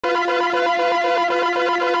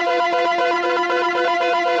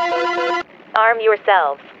Arm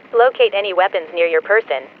yourselves. Locate any weapons near your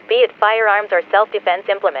person, be it firearms or self-defense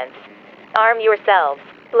implements. Arm yourselves.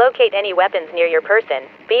 Locate any weapons near your person,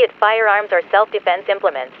 be it firearms or self-defense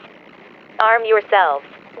implements. Arm yourselves.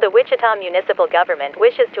 The Wichita Municipal Government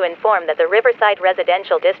wishes to inform that the Riverside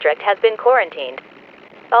Residential District has been quarantined.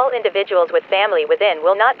 All individuals with family within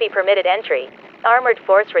will not be permitted entry. Armored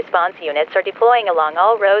Force Response Units are deploying along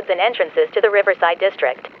all roads and entrances to the Riverside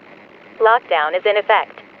District. Lockdown is in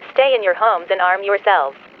effect. Stay in your homes and arm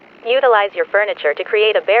yourselves. Utilize your furniture to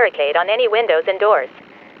create a barricade on any windows and doors.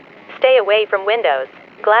 Stay away from windows.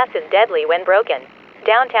 Glass is deadly when broken.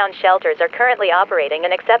 Downtown shelters are currently operating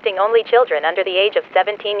and accepting only children under the age of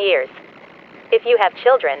 17 years. If you have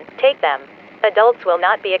children, take them. Adults will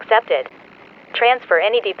not be accepted. Transfer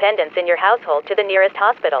any dependents in your household to the nearest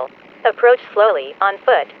hospital. Approach slowly, on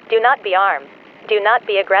foot. Do not be armed. Do not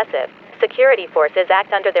be aggressive. Security forces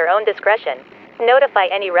act under their own discretion. Notify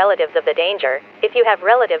any relatives of the danger. If you have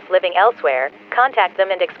relatives living elsewhere, contact them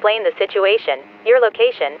and explain the situation, your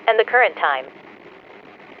location, and the current time.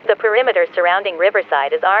 The perimeter surrounding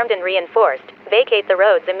Riverside is armed and reinforced. Vacate the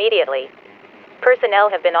roads immediately. Personnel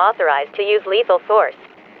have been authorized to use lethal force.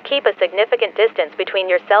 Keep a significant distance between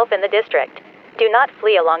yourself and the district. Do not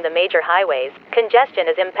flee along the major highways. Congestion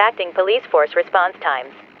is impacting police force response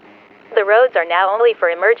times. The roads are now only for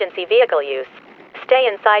emergency vehicle use. Stay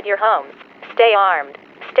inside your homes. Stay armed.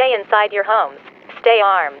 Stay inside your homes. Stay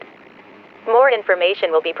armed. More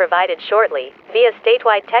information will be provided shortly, via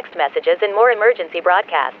statewide text messages and more emergency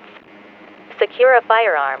broadcasts. Secure a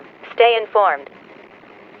firearm. Stay informed.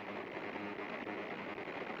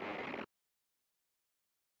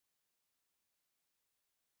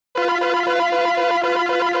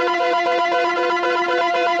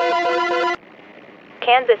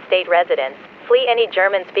 Kansas State residents, flee. Any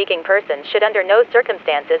German-speaking person should under no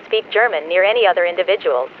circumstances speak German near any other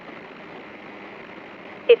individuals.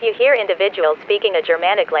 If you hear individuals speaking a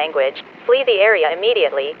Germanic language, flee the area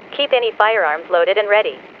immediately. Keep any firearms loaded and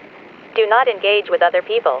ready. Do not engage with other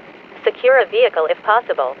people. Secure a vehicle if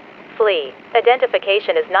possible. Flee.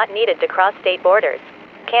 Identification is not needed to cross state borders.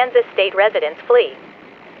 Kansas State residents flee.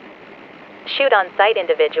 Shoot on-site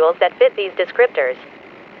individuals that fit these descriptors.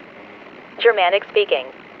 Germanic speaking.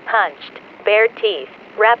 Hunched. Bared teeth.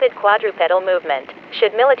 Rapid quadrupedal movement.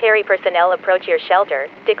 Should military personnel approach your shelter,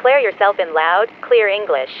 declare yourself in loud, clear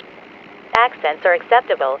English. Accents are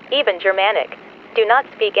acceptable, even Germanic. Do not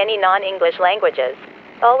speak any non-English languages.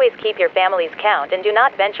 Always keep your family's count and do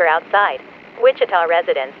not venture outside. Wichita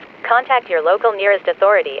residents, contact your local nearest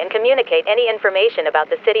authority and communicate any information about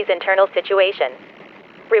the city's internal situation.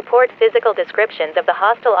 Report physical descriptions of the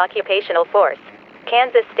hostile occupational force.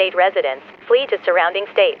 Kansas State residents, flee to surrounding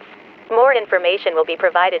states. More information will be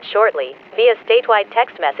provided shortly, via statewide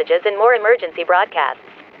text messages and more emergency broadcasts.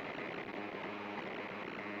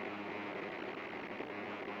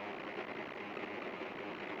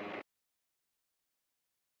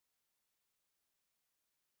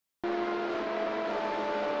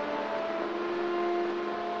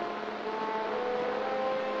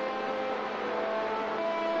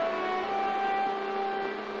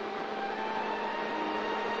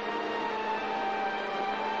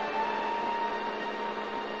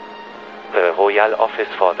 The Royal Office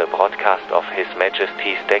for the Broadcast of His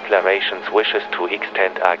Majesty's Declarations wishes to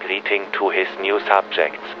extend a greeting to his new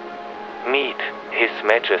subjects. Meet His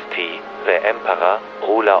Majesty, the Emperor,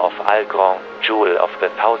 ruler of all Grand, jewel of the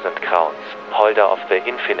 1,000 crowns, holder of the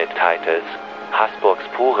infinite titles, Habsburg's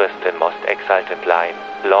purest and most exalted line,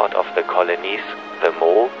 Lord of the colonies, the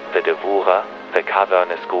Mo, the Devourer, the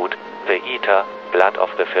cavernous good, the Eater, blood of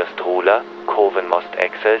the first ruler, Coven most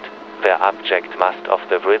excelled, the abject must of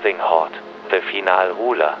the writhing horde, the final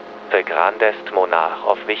ruler, the grandest monarch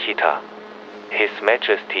of Wichita. His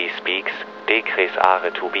Majesty speaks, decrees are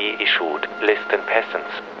to be issued, listen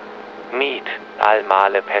peasants. Meet, all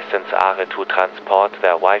male peasants are to transport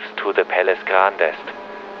their wives to the palace grandest.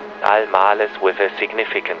 All males with a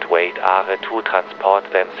significant weight are to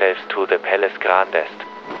transport themselves to the palace grandest.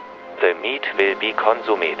 The meat will be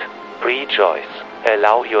consummate. Rejoice,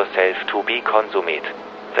 allow yourself to be consummate.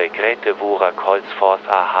 The great devourer calls forth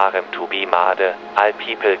a harem to be made, all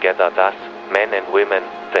people gather thus, men and women,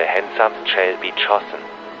 the handsomest shall be chosen.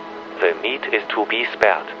 The meat is to be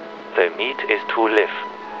spared. The meat is to live.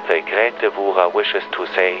 The great devourer wishes to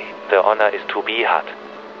say, the honor is to be had.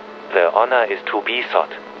 The honor is to be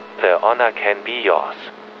sought. The honor can be yours.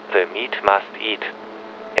 The meat must eat.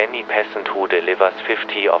 Any peasant who delivers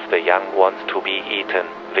 50 of the young ones to be eaten,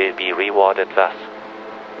 will be rewarded thus.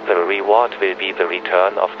 The reward will be the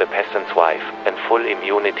return of the peasant's wife, and full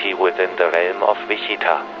immunity within the realm of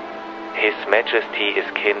Wichita. His Majesty is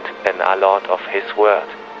kind, and a lord of his word.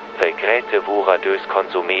 The great devourer does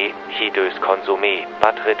consume, he does consume,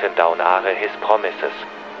 but written down are his promises.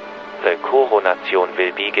 The coronation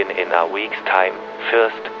will begin in a week's time.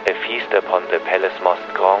 First, a feast upon the palace most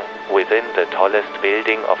grand, within the tallest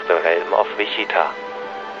building of the realm of Wichita.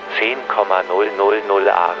 10,000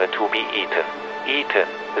 are to be eaten,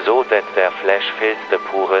 so that their flesh fills the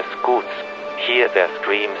poorest goods. Hear their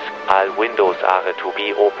screams, all windows are to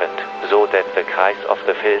be opened, so that the cries of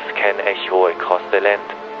the filth can echo across the land.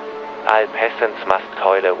 All peasants must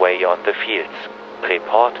toil away on the fields.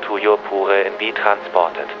 Report to your poor and be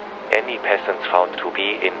transported. Any peasants found to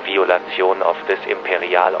be in violation of this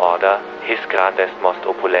imperial order, his grandest most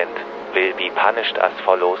opulent, will be punished as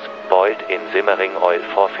follows: boiled in simmering oil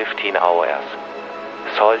for 15 hours.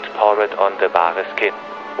 Salt poured on the bare skin.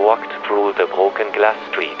 Walked through the broken glass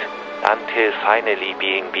street, until finally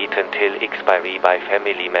being beaten till expiry by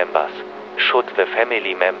family members. Should the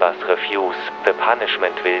family members refuse, the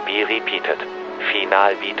punishment will be repeated.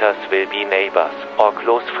 Final beaters will be neighbors or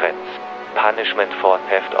close friends. Punishment for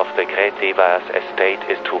theft of the great devourer's estate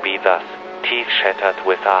is to be thus: teeth shattered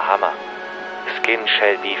with a hammer. Skin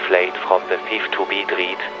shall be flayed from the thief to be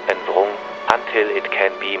dried and wrung, until it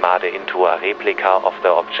can be made into a replica of the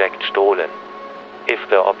object stolen. If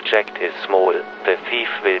the object is small, the thief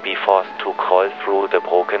will be forced to crawl through the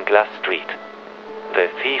broken glass street. The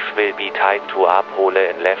thief will be tied to a pole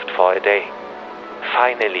and left for a day.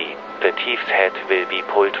 Finally, the thief's head will be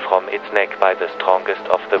pulled from its neck by the strongest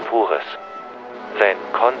of the poorest. Then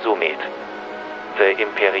consummate. The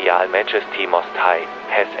Imperial Majesty Most High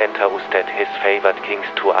has entrusted his favored kings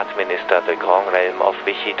to administer the grand realm of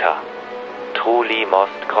Wichita. Truly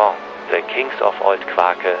most grand, the kings of Old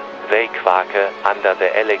Quake, they quake under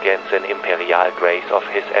the elegance and imperial grace of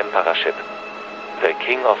his emperorship. The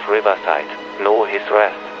king of Riverside, know his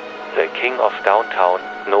wrath. The king of Downtown,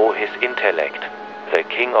 know his intellect. The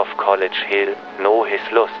king of College Hill, know his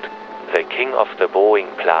lust. The king of the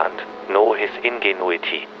Boeing plant, know his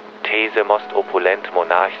ingenuity. The most opulent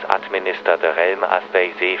monarchs administer the realm as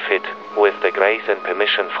they see fit, with the grace and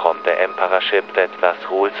permission from the emperorship that thus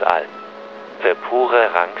rules all. The poor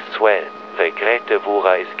ranks swell, the great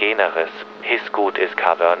devourer is generous, his good is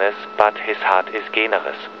cavernous, but his heart is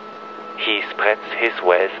generous. He spreads his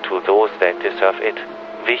wealth to those that deserve it.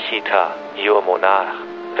 Wichita, your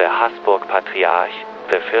monarch, the Habsburg Patriarch,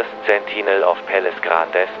 the first sentinel of Palace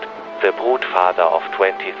Grandest, the brood father of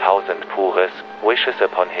 20,000 poorest, wishes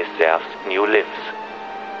upon his serfs new lives.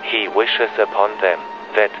 He wishes upon them,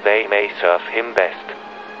 that they may serve him best.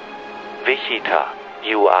 Wichita,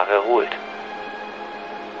 you are ruled.